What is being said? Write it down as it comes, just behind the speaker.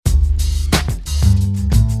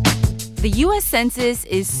The U.S. Census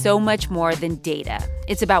is so much more than data.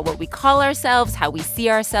 It's about what we call ourselves, how we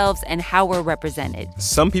see ourselves, and how we're represented.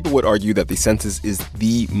 Some people would argue that the census is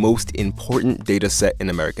the most important data set in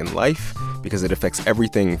American life because it affects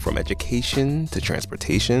everything from education to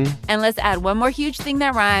transportation. And let's add one more huge thing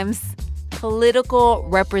that rhymes: political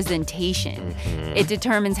representation. It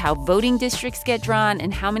determines how voting districts get drawn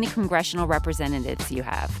and how many congressional representatives you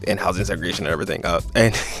have. And housing segregation and everything.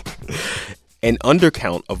 And an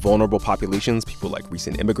undercount of vulnerable populations, people like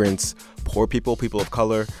recent immigrants, poor people, people of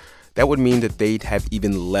color, that would mean that they'd have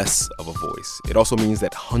even less of a voice. It also means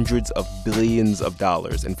that hundreds of billions of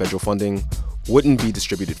dollars in federal funding wouldn't be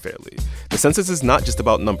distributed fairly. The census is not just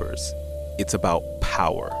about numbers. It's about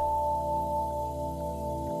power.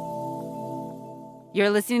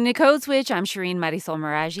 You're listening to Code Switch. I'm Shireen Marisol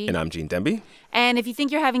Meraji. And I'm Gene Demby. And if you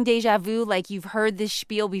think you're having deja vu, like you've heard this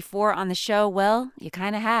spiel before on the show, well, you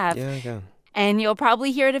kind of have. Yeah. And you'll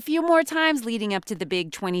probably hear it a few more times leading up to the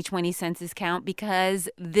big 2020 census count because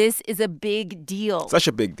this is a big deal. Such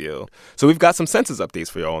a big deal. So we've got some census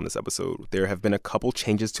updates for y'all on this episode. There have been a couple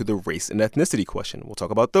changes to the race and ethnicity question. We'll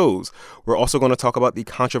talk about those. We're also going to talk about the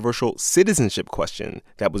controversial citizenship question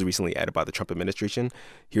that was recently added by the Trump administration.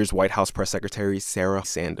 Here's White House Press Secretary Sarah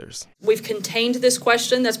Sanders. We've contained this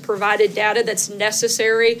question that's provided data that's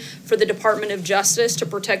necessary for the Department of Justice to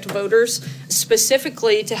protect voters,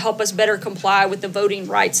 specifically to help us better comply with the Voting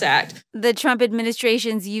Rights Act. The Trump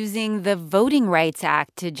administration's using the Voting Rights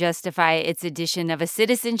Act to justify its addition of a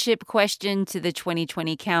citizenship question to the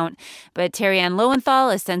 2020 count. But Terry Ann Lowenthal,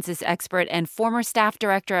 a census expert and former staff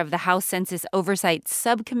director of the House Census Oversight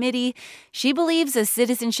Subcommittee, she believes a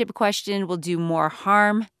citizenship question will do more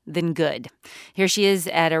harm than good. Here she is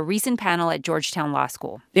at a recent panel at Georgetown Law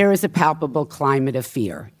School. There is a palpable climate of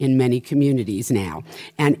fear in many communities now,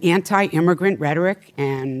 and anti-immigrant rhetoric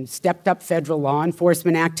and stepped-up federal law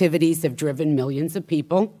enforcement activities have driven millions of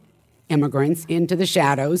people, immigrants, into the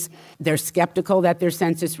shadows. They're skeptical that their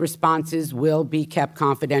census responses will be kept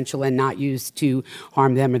confidential and not used to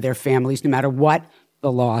harm them or their families, no matter what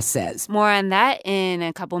the law says. More on that in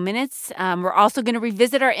a couple minutes. We're also going to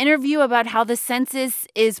revisit our interview about how the census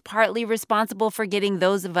is partly responsible for getting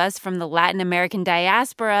those of us from the Latin American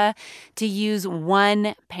diaspora to use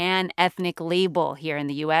one pan-ethnic label here in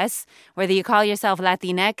the U.S. Whether you call yourself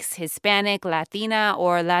Latinx, Hispanic, Latina,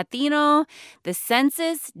 or Latino, the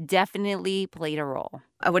census definitely played a role.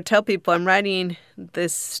 I would tell people I'm writing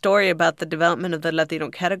this story about the development of the Latino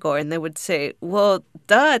category, and they would say, well,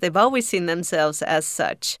 duh, they've always seen themselves as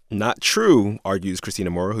such. Not true, argues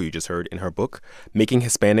Christina Mora, who you just heard in her book, Making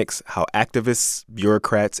Hispanics: How Activists,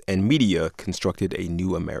 Bureaucrats, and Media Constructed a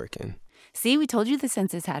New American. See, we told you the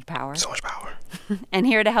census had power. So much power. And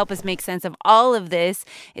here to help us make sense of all of this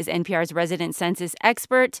is NPR's resident census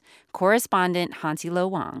expert, correspondent Hansi Lo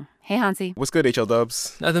Wang. Hey, Hansi. What's good, HL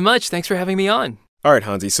Dubs? Nothing much. Thanks for having me on. All right,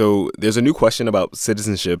 Hansi, so there's a new question about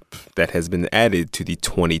citizenship that has been added to the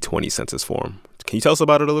 2020 census form. Can you tell us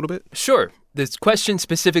about it a little bit? Sure. This question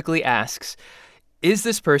specifically asks, is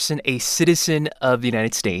this person a citizen of the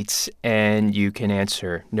United States? And you can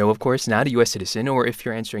answer no, of course, not a U.S. citizen. Or if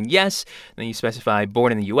you're answering yes, then you specify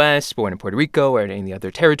born in the U.S., born in Puerto Rico or in any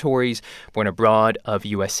other territories, born abroad of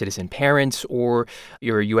U.S. citizen parents, or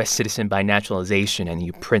you're a U.S. citizen by naturalization and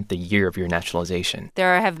you print the year of your naturalization.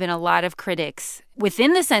 There have been a lot of critics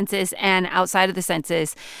within the census and outside of the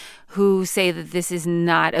census who say that this is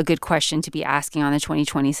not a good question to be asking on the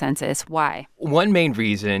 2020 census. Why? One main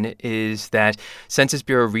reason is that Census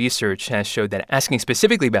Bureau research has showed that asking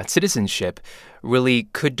specifically about citizenship really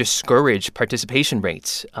could discourage participation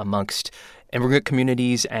rates amongst immigrant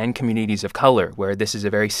communities and communities of color, where this is a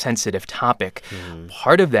very sensitive topic.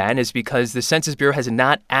 Part of that is because the Census Bureau has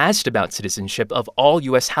not asked about citizenship of all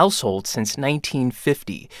U.S. households since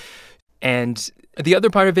 1950. And the other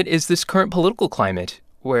part of it is this current political climate,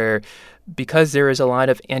 where because there is a lot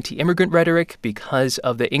of anti-immigrant rhetoric, because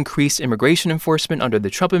of the increased immigration enforcement under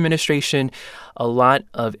the Trump administration, a lot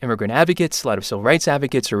of immigrant advocates, a lot of civil rights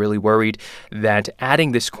advocates are really worried that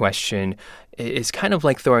adding this question is kind of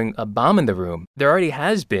like throwing a bomb in the room. There already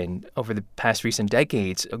has been, over the past recent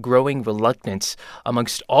decades, a growing reluctance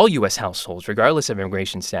amongst all U.S. households, regardless of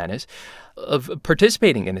immigration status, of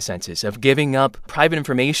participating in the census, of giving up private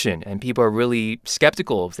information. And people are really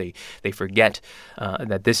skeptical if they forget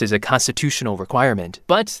that this is a constitutional requirement.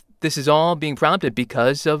 But this is all being prompted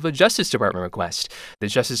because of a Justice Department request. The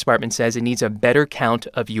Justice Department says it needs a better count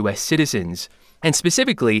of U.S. citizens. And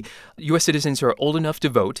specifically, U.S. citizens who are old enough to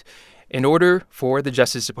vote, in order for the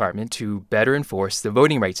Justice Department to better enforce the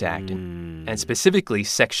Voting Rights Act, and specifically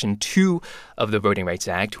Section 2 of the Voting Rights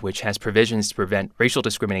Act, which has provisions to prevent racial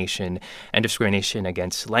discrimination and discrimination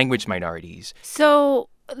against language minorities. So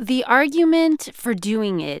the argument for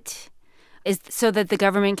doing it is so that the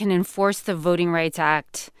government can enforce the Voting Rights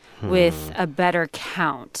Act with a better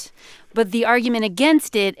count. But the argument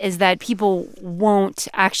against it is that people won't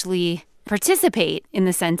actually participate in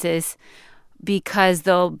the census because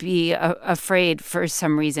they'll be afraid for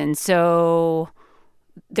some reason. So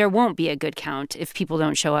there won't be a good count if people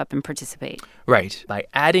don't show up and participate. Right. By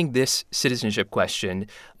adding this citizenship question,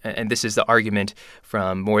 and this is the argument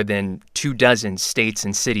from more than 24 states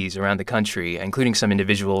and cities around the country, including some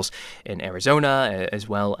individuals in Arizona as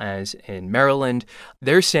well as in Maryland,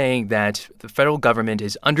 they're saying that the federal government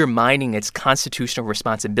is undermining its constitutional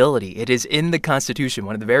responsibility. It is in the Constitution,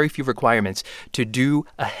 one of the very few requirements, to do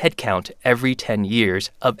a head count every 10 years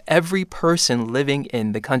of every person living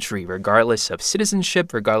in the country, regardless of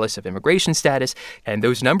citizenship, regardless of immigration status. And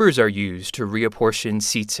those numbers are used to reapportion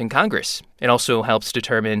seats in Congress. It also helps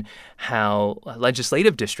determine how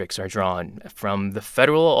legislative districts are drawn from the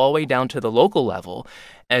federal all the way down to the local level,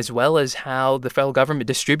 as well as how the federal government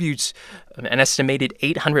distributes an estimated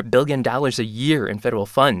 $800 billion a year in federal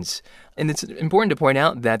funds. And it's important to point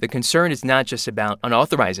out that the concern is not just about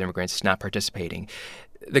unauthorized immigrants not participating.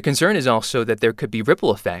 The concern is also that there could be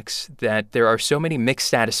ripple effects, that there are so many mixed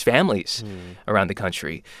status families around the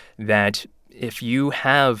country that if you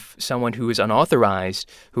have someone who is an unauthorized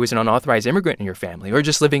immigrant in your family or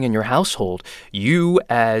just living in your household, you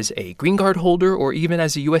as a green card holder or even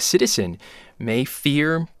as a U.S. citizen may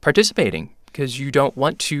fear participating because you don't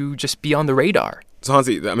want to just be on the radar. So,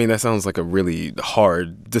 Hansi, I mean, that sounds like a really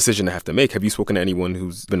hard decision to have to make. Have you spoken to anyone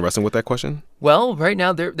who's been wrestling with that question? Well, right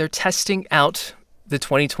now they're testing out the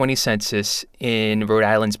 2020 census in Rhode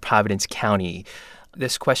Island's Providence County.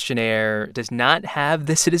 This questionnaire does not have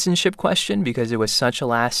the citizenship question because it was such a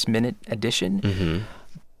last-minute addition.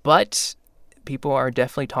 But people are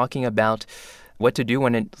definitely talking about what to do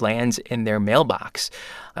when it lands in their mailbox.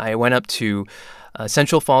 I went up to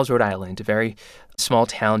Central Falls, Rhode Island, a very small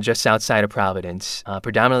town just outside of Providence,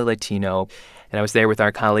 predominantly Latino. And I was there with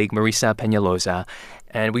our colleague Marisa Peñalosa.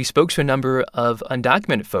 And we spoke to a number of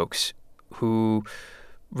undocumented folks who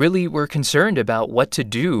really were concerned about what to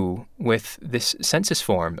do with this census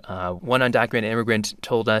form. One undocumented immigrant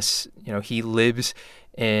told us, he lives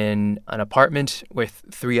in an apartment with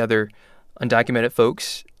 3 other undocumented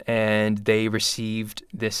folks, and they received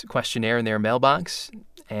this questionnaire in their mailbox,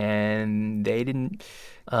 and they didn't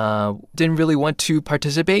really want to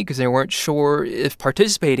participate because they weren't sure if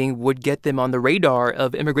participating would get them on the radar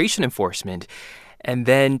of immigration enforcement. And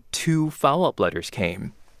then 2 follow-up letters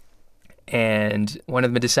came. And one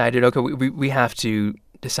of them decided, okay, we have to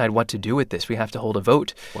decide what to do with this. We have to hold a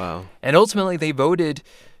vote. Wow. And ultimately, they voted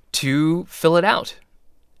to fill it out.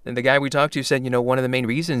 And the guy we talked to said, one of the main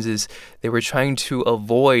reasons is they were trying to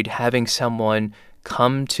avoid having someone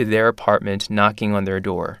come to their apartment knocking on their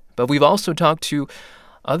door. But we've also talked to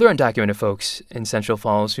other undocumented folks in Central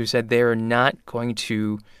Falls who said they're not going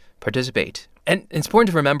to participate. And it's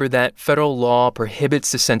important to remember that federal law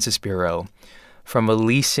prohibits the Census Bureau from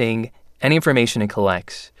releasing any information it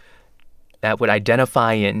collects that would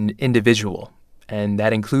identify an individual, and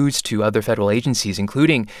that includes to other federal agencies,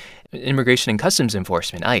 including Immigration and Customs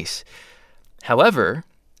Enforcement, ICE. However,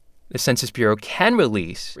 the Census Bureau can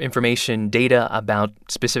release information, data about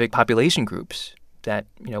specific population groups that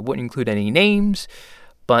wouldn't include any names,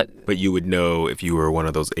 but you would know if you were one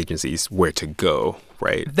of those agencies where to go,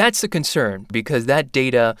 right? That's the concern, because that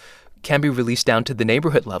data can be released down to the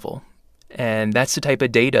neighborhood level, and that's the type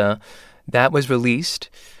of data that was released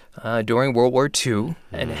during World War II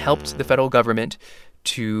and helped the federal government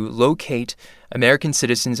to locate American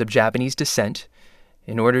citizens of Japanese descent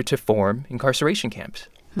in order to form incarceration camps.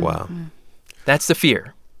 Wow. That's the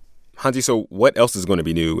fear. Hansi, so what else is going to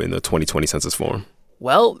be new in the 2020 census form?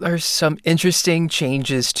 Well, there's some interesting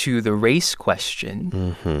changes to the race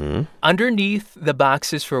question. Underneath the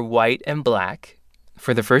boxes for white and black,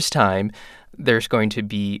 for the first time, there's going to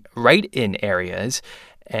be write-in areas,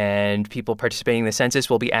 and people participating in the census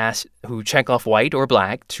will be asked who check off white or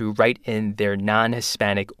black to write in their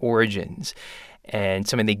non-Hispanic origins. And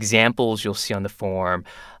some of the examples you'll see on the form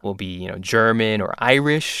will be, German or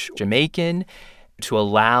Irish, Jamaican, to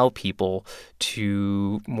allow people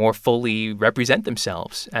to more fully represent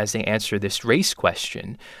themselves as they answer this race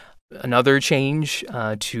question. Another change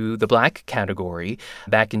to the black category,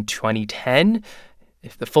 back in 2010,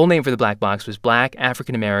 if the full name for the black box was Black,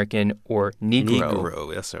 African American, or Negro.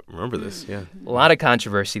 Negro. Yes, I remember this. Yeah. A lot of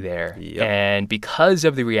controversy there. Yep. And because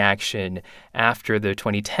of the reaction after the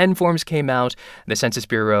 2010 forms came out, the Census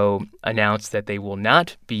Bureau announced that they will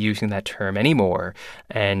not be using that term anymore.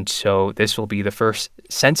 And so this will be the first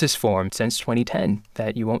census form since 2010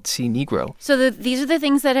 that you won't see Negro. So these are the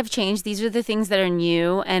things that have changed. These are the things that are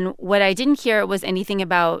new. And what I didn't hear was anything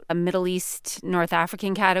about a Middle East, North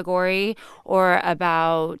African category or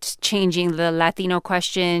about changing the Latino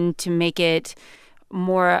question to make it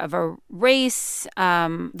more of a race.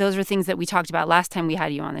 Those were things that we talked about last time we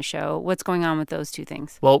had you on the show. What's going on with those two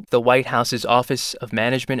things? Well, the White House's Office of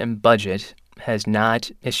Management and Budget has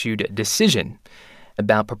not issued a decision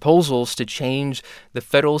about proposals to change the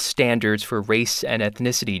federal standards for race and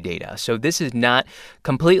ethnicity data. So this is not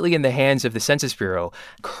completely in the hands of the Census Bureau.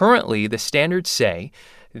 Currently, the standards say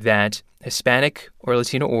that Hispanic or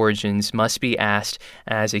Latino origins must be asked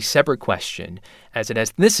as a separate question as an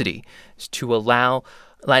ethnicity to allow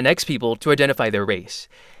Latinx people to identify their race.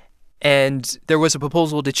 And there was a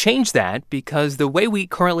proposal to change that because the way we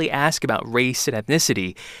currently ask about race and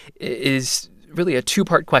ethnicity is really a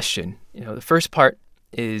two-part question. You know, the first part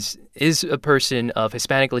is a person of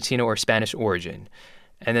Hispanic, Latino, or Spanish origin?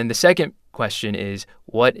 And then the second question is,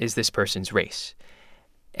 what is this person's race?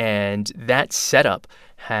 And that setup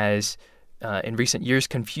has, in recent years,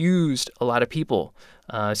 confused a lot of people,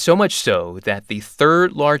 so much so that the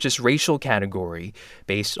third largest racial category,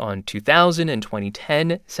 based on 2000 and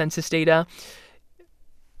 2010 census data,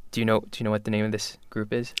 do you know what the name of this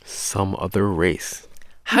group is? Some other race.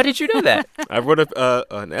 How did you know that? I wrote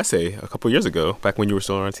an essay a couple years ago, back when you were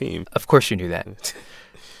still on our team. Of course you knew that.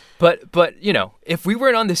 But you know, if we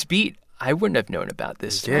weren't on this beat, I wouldn't have known about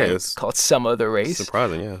this. Yeah, it's called Some Other Race.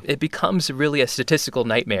 Surprising, yeah. It becomes really a statistical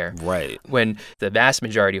nightmare. Right. When the vast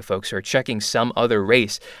majority of folks who are checking some other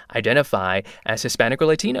race identify as Hispanic or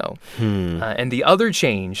Latino. And the other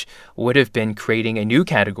change would have been creating a new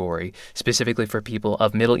category specifically for people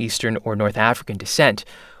of Middle Eastern or North African descent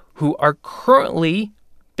who are currently,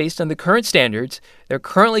 based on the current standards, they're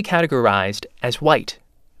currently categorized as white.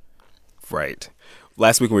 Right.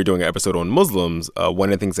 Last week when we were doing an episode on Muslims,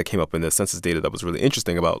 one of the things that came up in the census data that was really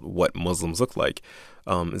interesting about what Muslims look like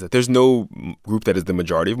is that there's no group that is the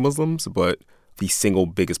majority of Muslims, but the single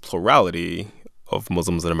biggest plurality of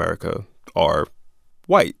Muslims in America are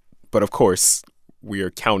white. But of course, we are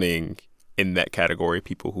counting in that category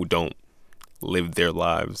people who don't live their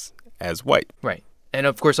lives as white. Right. And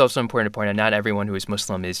of course, also important to point out, not everyone who is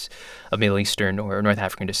Muslim is of Middle Eastern or North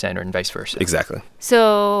African descent, or vice versa. Exactly.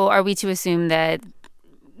 So are we to assume that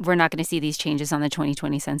we're not going to see these changes on the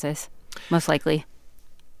 2020 census? Most likely.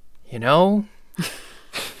 You know,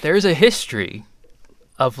 there's a history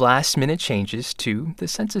of last-minute changes to the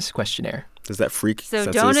census questionnaire. Does that freak So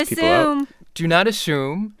census don't people out? assume. Do not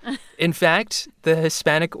assume. In fact, the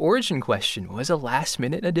Hispanic origin question was a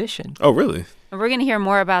last-minute addition. Oh, really? We're going to hear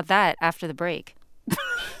more about that after the break.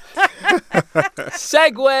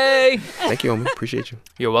 Segue! Thank you, Omi. Appreciate you.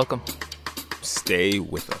 You're welcome. Stay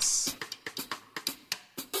with us.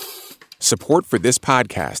 Support for this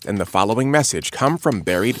podcast and the following message come from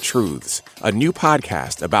Buried Truths, a new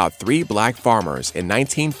podcast about 3 black farmers in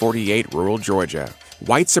 1948 rural Georgia.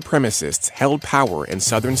 White supremacists held power in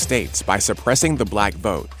southern states by suppressing the black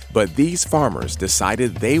vote, but these farmers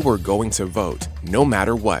decided they were going to vote no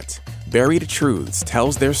matter what. Buried Truths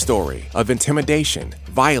tells their story of intimidation,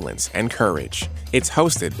 violence, and courage. It's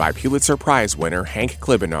hosted by Pulitzer Prize winner Hank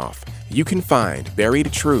Klibanoff. You can find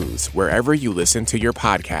Buried Truths wherever you listen to your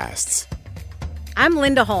podcasts. I'm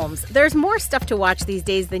Linda Holmes. There's more stuff to watch these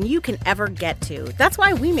days than you can ever get to. That's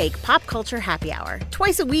why we make Pop Culture Happy Hour.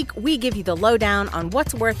 Twice a week, we give you the lowdown on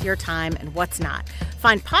what's worth your time and what's not.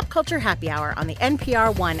 Find Pop Culture Happy Hour on the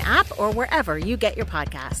NPR One app or wherever you get your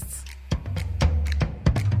podcasts.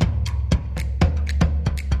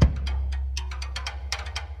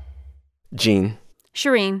 Gene.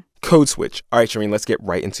 Shireen, Code Switch. All right, Shireen, let's get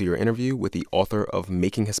right into your interview with the author of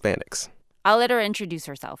Making Hispanics. I'll let her introduce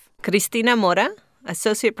herself. Cristina Mora,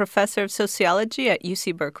 Associate Professor of Sociology at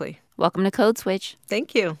UC Berkeley. Welcome to Code Switch.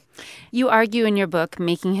 Thank you. You argue in your book,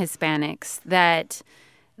 Making Hispanics, that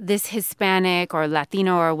this Hispanic or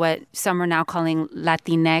Latino or what some are now calling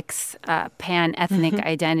Latinx pan-ethnic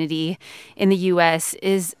identity in the U.S.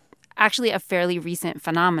 is actually a fairly recent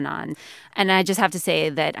phenomenon. And I just have to say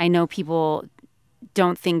that I know people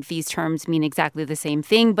don't think these terms mean exactly the same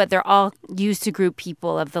thing, but they're all used to group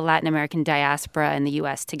people of the Latin American diaspora in the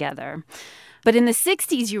U.S. together. But in the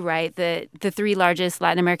 60s, you write that the 3 largest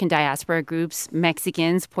Latin American diaspora groups,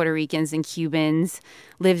 Mexicans, Puerto Ricans, and Cubans,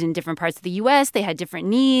 lived in different parts of the U.S. They had different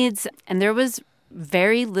needs, and there was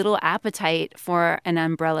very little appetite for an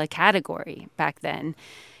umbrella category back then.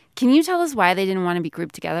 Can you tell us why they didn't want to be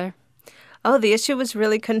grouped together? Oh, the issue was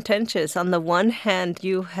really contentious. On the one hand,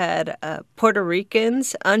 you had Puerto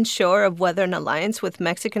Ricans unsure of whether an alliance with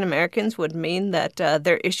Mexican Americans would mean that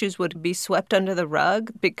their issues would be swept under the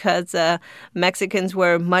rug because Mexicans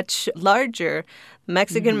were much larger.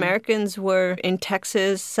 Mexican Americans were in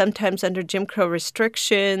Texas, sometimes under Jim Crow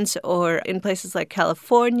restrictions, or in places like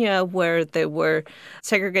California where they were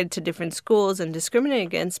segregated to different schools and discriminated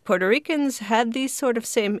against. Puerto Ricans had these sort of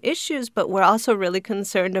same issues, but were also really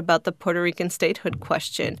concerned about the Puerto Rican statehood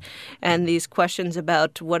question and these questions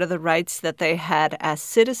about what are the rights that they had as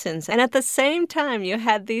citizens. And at the same time, you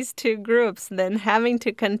had these two groups then having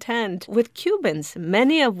to contend with Cubans,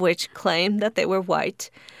 many of which claimed that they were white,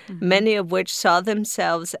 many of which saw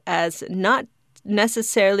themselves as not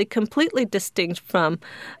necessarily completely distinct from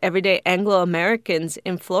everyday Anglo-Americans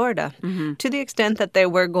in Florida, to the extent that they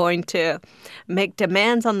were going to make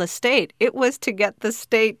demands on the state. It was to get the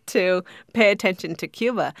state to pay attention to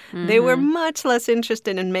Cuba. They were much less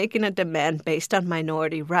interested in making a demand based on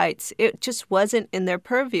minority rights. It just wasn't in their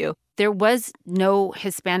purview. There was no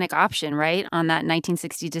Hispanic option, right, on that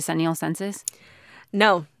 1960 decennial census?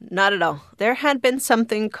 No, not at all. There had been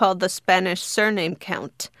something called the Spanish surname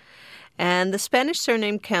count. And the Spanish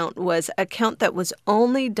surname count was a count that was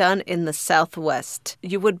only done in the Southwest.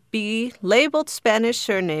 You would be labeled Spanish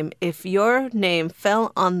surname if your name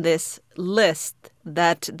fell on this list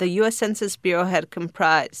that the U.S. Census Bureau had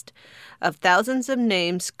comprised of thousands of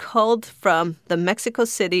names culled from the Mexico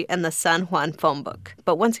City and the San Juan phone book.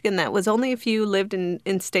 But once again, that was only if you lived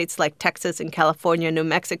in states like Texas and California, New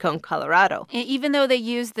Mexico, and Colorado. Even though they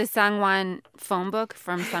used the San Juan phone book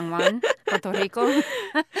from San Juan, Puerto Rico?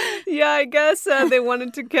 Yeah, I guess they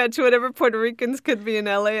wanted to catch whatever Puerto Ricans could be in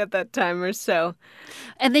L.A. at that time or so.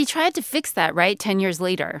 And they tried to fix that, right, 10 years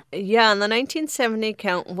later? Yeah, on the 1970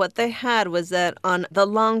 count, what they had was that on the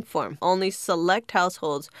long form, only select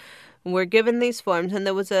households were given these forms, and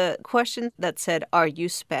there was a question that said, "Are you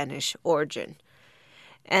Spanish origin?"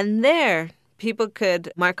 And there, people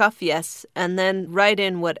could mark off yes and then write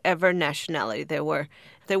in whatever nationality they were.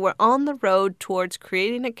 They were on the road towards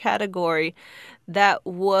creating a category that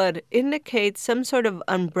would indicate some sort of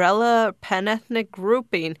umbrella pan-ethnic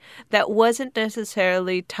grouping that wasn't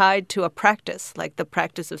necessarily tied to a practice, like the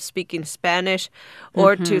practice of speaking Spanish,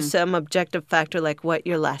 or to some objective factor like what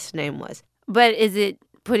your last name was. But is it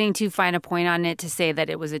putting too fine a point on it to say that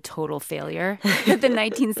it was a total failure? That the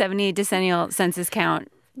 1970 decennial census count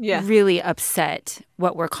really upset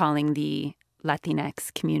what we're calling the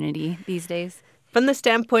Latinx community these days? From the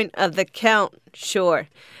standpoint of the count, sure.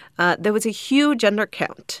 There was a huge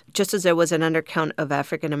undercount, just as there was an undercount of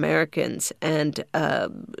African Americans and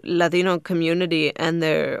Latino community and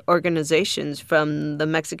their organizations, from the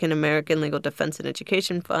Mexican American Legal Defense and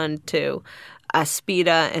Education Fund to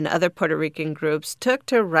Aspida and other Puerto Rican groups, took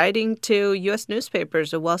to writing to U.S.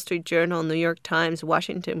 newspapers, the Wall Street Journal, New York Times,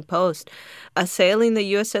 Washington Post, assailing the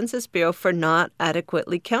U.S. Census Bureau for not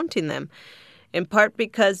adequately counting them. In part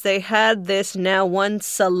because they had this now one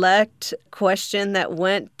select question that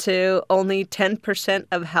went to only 10%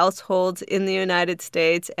 of households in the United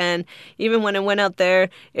States. And even when it went out there,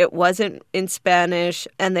 it wasn't in Spanish.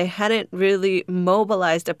 And they hadn't really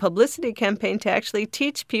mobilized a publicity campaign to actually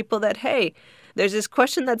teach people that, hey, there's this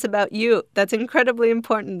question that's about you that's incredibly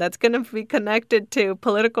important, that's going to be connected to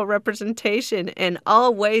political representation in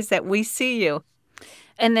all ways that we see you.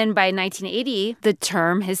 And then by 1980, the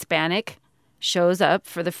term Hispanic shows up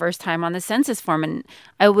for the first time on the census form. And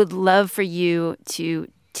I would love for you to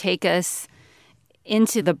take us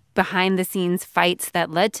into the behind-the-scenes fights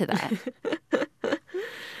that led to that.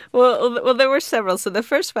 Well, there were several. So the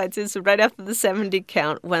first fight is right after the 70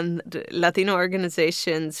 count, when Latino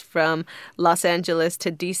organizations from Los Angeles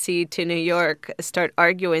to D.C. to New York start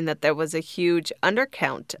arguing that there was a huge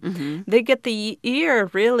undercount. They get the ear,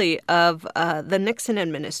 really, of the Nixon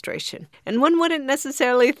administration. And one wouldn't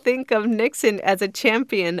necessarily think of Nixon as a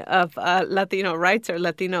champion of Latino rights or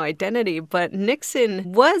Latino identity, but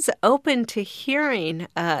Nixon was open to hearing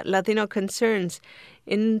Latino concerns,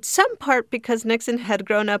 in some part because Nixon had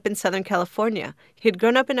grown up in Southern California. He'd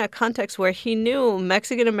grown up in a context where he knew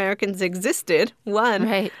Mexican Americans existed,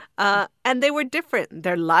 right. And they were different.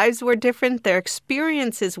 Their lives were different. Their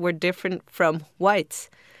experiences were different from whites.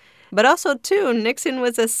 But also, too, Nixon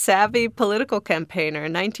was a savvy political campaigner.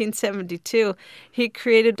 In 1972, he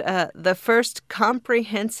created the first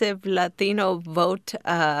comprehensive Latino vote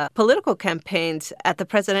political campaigns at the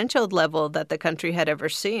presidential level that the country had ever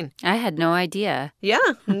seen. I had no idea. Yeah,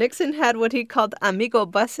 Nixon had what he called amigo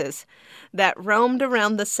buses that roamed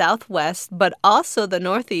around the Southwest, but also the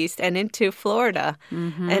Northeast and into Florida.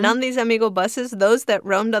 And on these amigo buses, those that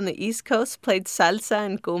roamed on the East Coast played salsa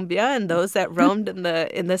and cumbia, and those that roamed in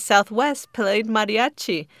the Southwest played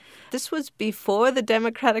mariachi. This was before the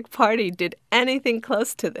Democratic Party did anything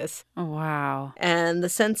close to this. Wow. And the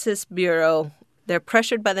Census Bureau, they're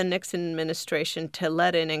pressured by the Nixon administration to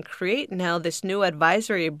let in and create now this new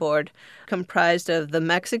advisory board comprised of the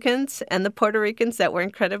Mexicans and the Puerto Ricans that were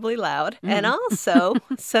incredibly loud, and also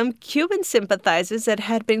some Cuban sympathizers that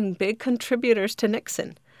had been big contributors to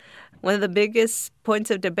Nixon. One of the biggest points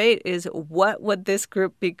of debate is what would this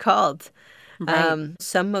group be called? Right.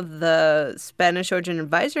 Some of the Spanish origin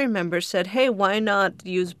advisory members said, hey, why not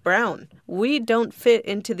use brown? We don't fit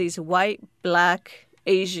into these white, black,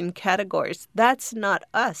 Asian categories. That's not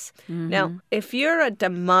us. Now, if you're a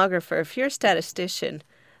demographer, if you're a statistician,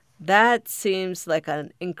 that seems like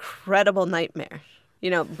an incredible nightmare. You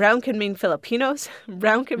know, brown can mean Filipinos,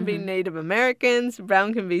 brown can be Native Americans,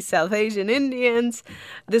 brown can be South Asian Indians.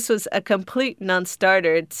 This was a complete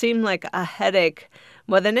non-starter. It seemed like a headache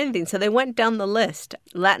more than anything. So they went down the list.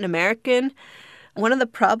 Latin American. One of the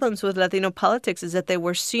problems with Latino politics is that they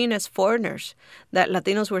were seen as foreigners, that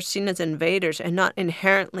Latinos were seen as invaders and not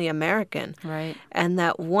inherently American. Right. And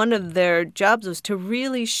that one of their jobs was to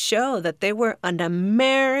really show that they were an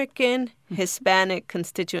American Hispanic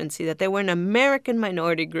constituency, that they were an American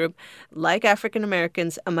minority group, like African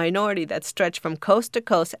Americans, a minority that stretched from coast to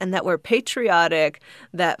coast and that were patriotic,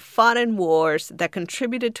 that fought in wars, that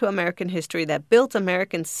contributed to American history, that built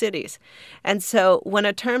American cities. And so when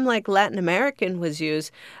a term like Latin American was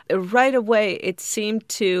used, right away it seemed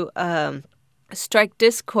to strike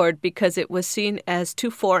discord because it was seen as too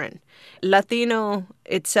foreign. Latino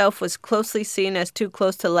itself was closely seen as too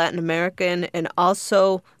close to Latin American and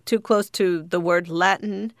also too close to the word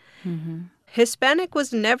Latin. Hispanic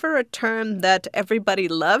was never a term that everybody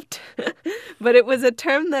loved, but it was a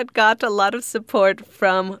term that got a lot of support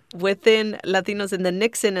from within Latinos in the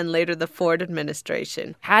Nixon and later the Ford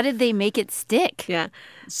administration. How did they make it stick? Yeah.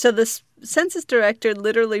 So the census director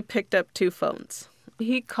literally picked up two phones.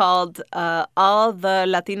 He called all the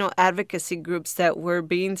Latino advocacy groups that were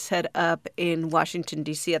being set up in Washington,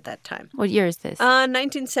 D.C. at that time. What year is this?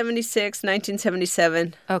 1976,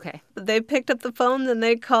 1977. Okay. They picked up the phone and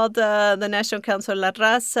they called the National Council La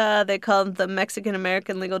Raza. They called the Mexican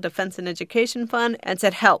American Legal Defense and Education Fund and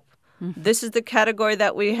said, help. This is the category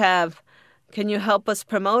that we have. Can you help us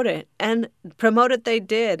promote it? And promote it they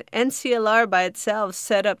did. NCLR by itself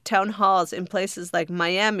set up town halls in places like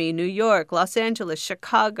Miami, New York, Los Angeles,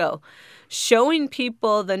 Chicago, showing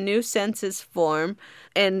people the new census form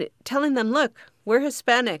and telling them, look, we're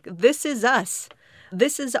Hispanic. This is us.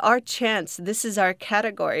 This is our chance. This is our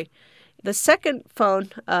category. The second phone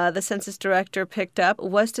the census director picked up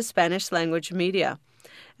was to Spanish language media.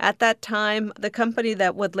 At that time, the company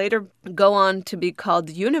that would later go on to be called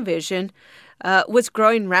Univision was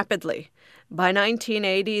growing rapidly. By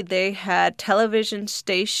 1980, they had television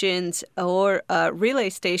stations or relay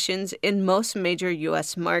stations in most major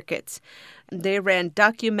U.S. markets. They ran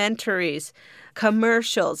documentaries,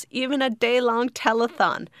 commercials, even a day-long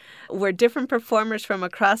telethon where different performers from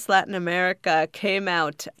across Latin America came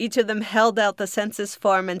out. Each of them held out the census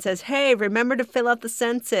form and says, hey, remember to fill out the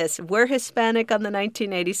census. We're Hispanic on the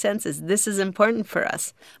 1980 census. This is important for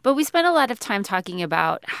us. But we spent a lot of time talking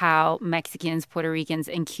about how Mexicans, Puerto Ricans,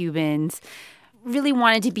 and Cubans really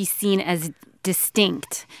wanted to be seen as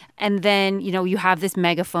distinct. And then, you know, you have this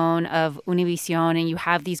megaphone of Univision and you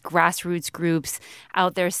have these grassroots groups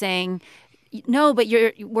out there saying, no, but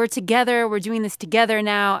we're together, we're doing this together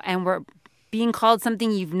now, and we're being called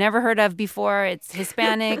something you've never heard of before. It's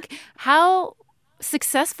Hispanic. How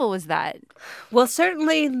successful was that? Well,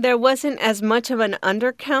 certainly there wasn't as much of an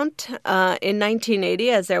undercount in 1980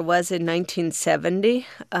 as there was in 1970.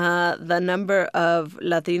 The number of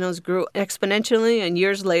Latinos grew exponentially, and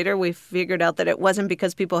years later we figured out that it wasn't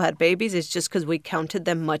because people had babies, it's just because we counted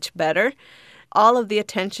them much better. All of the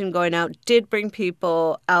attention going out did bring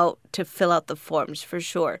people out to fill out the forms, for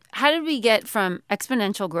sure. How did we get from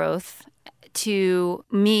exponential growth to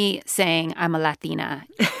me saying I'm a Latina?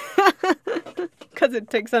 Because it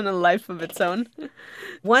takes on a life of its own.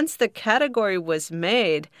 Once the category was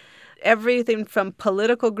made, everything from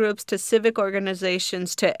political groups to civic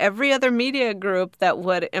organizations to every other media group that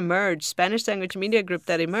would emerge, Spanish language media group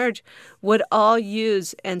that emerged, would all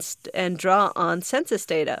use and draw on census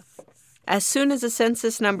data. As soon as the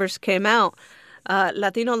census numbers came out,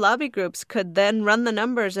 Latino lobby groups could then run the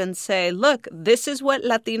numbers and say, look, this is what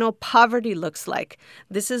Latino poverty looks like.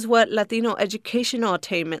 This is what Latino educational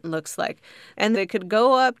attainment looks like. And they could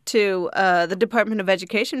go up to the Department of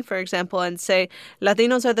Education, for example, and say,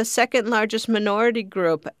 Latinos are the second largest minority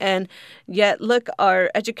group. And yet, look, our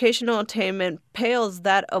educational attainment pales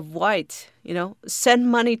that of whites. Send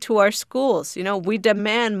money to our schools. We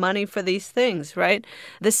demand money for these things, right?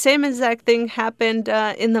 The same exact thing happened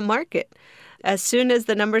in the market. As soon as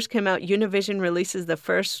the numbers came out, Univision releases the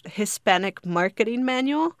first Hispanic marketing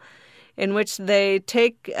manual in which they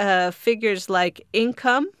take figures like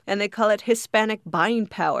income and they call it Hispanic buying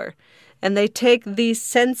power. And they take these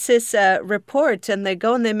census reports and they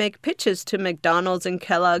go and they make pitches to McDonald's and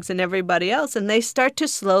Kellogg's and everybody else, and they start to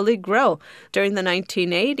slowly grow. During the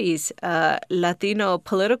 1980s, Latino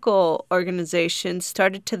political organizations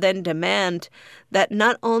started to then demand that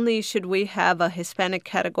not only should we have a Hispanic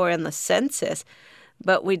category on the census,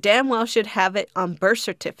 but we damn well should have it on birth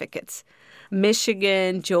certificates.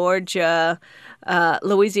 Michigan, Georgia,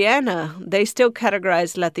 Louisiana, they still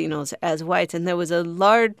categorized Latinos as whites. And there was a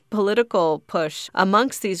large political push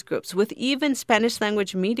amongst these groups, with even Spanish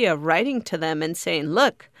language media writing to them and saying,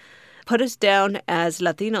 look, put us down as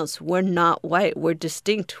Latinos. We're not white. We're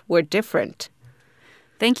distinct. We're different.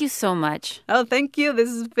 Thank you so much. Oh, thank you. This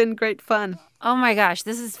has been great fun. Oh, my gosh.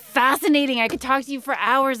 This is fascinating. I could talk to you for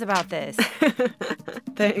hours about this.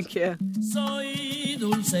 Thank you. Soy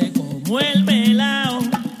dulce como el melao,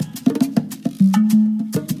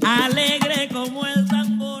 alegre como el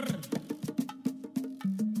tambor.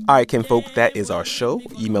 All right, kinfolk, that is our show.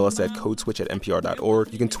 Email us at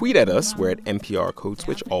codeswitch@npr.org. You can tweet at us. We're at NPR Code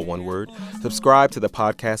Switch, all one word. Subscribe to the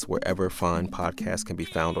podcast wherever fine podcasts can be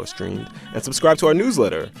found or streamed. And subscribe to our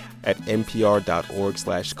newsletter at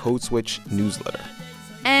npr.org/codeswitchnewsletter.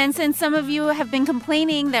 And since some of you have been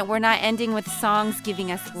complaining that we're not ending with songs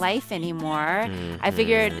giving us life anymore, I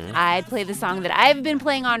figured I'd play the song that I've been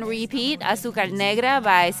playing on repeat, Azúcar Negra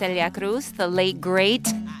by Celia Cruz, the late, great.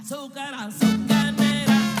 Azúcar, azúcar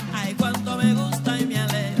negra, ay, cuánto me gusta y me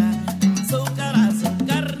alegra. Azúcar,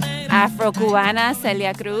 azúcar negra. Afro-Cubana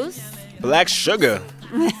Celia Cruz. Black Sugar.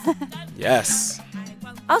 Yes.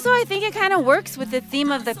 Also, I think it kind of works with the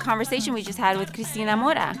theme of the conversation we just had with Cristina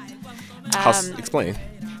Mora. Explain.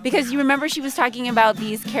 Because you remember she was talking about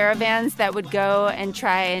these caravans that would go and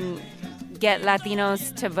try and get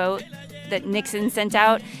Latinos to vote that Nixon sent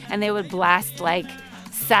out, and they would blast like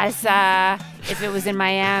salsa if it was in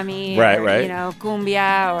Miami, right.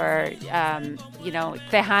 Cumbia, or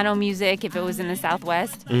Tejano music if it was in the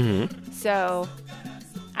Southwest. Mm-hmm. So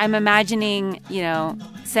I'm imagining,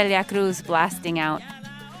 Celia Cruz blasting out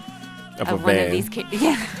of one of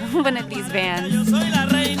these vans.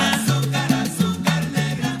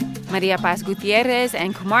 Maria Paz Gutierrez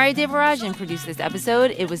and Kumari Devarajan produced this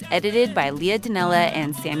episode. It was edited by Leah Donnella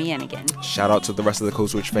and Sammy Ennigan. Shout out to the rest of the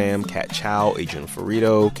Code Switch fam: Kat Chow, Adrian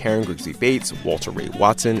Ferrito, Karen Grigsby Bates, Walter Ray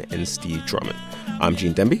Watson, and Steve Drummond. I'm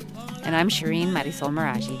Gene Demby. And I'm Shireen Marisol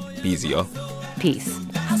Meraji. Be easy, y'all. Peace.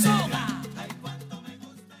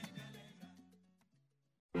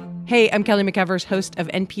 Hey, I'm Kelly McEvers, host of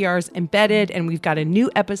NPR's Embedded, and we've got a new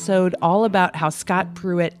episode all about how Scott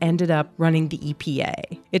Pruitt ended up running the EPA.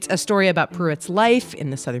 It's a story about Pruitt's life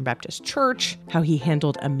in the Southern Baptist Church, how he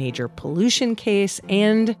handled a major pollution case,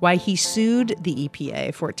 and why he sued the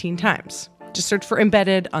EPA 14 times. Just search for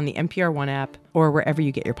Embedded on the NPR One app or wherever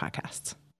you get your podcasts.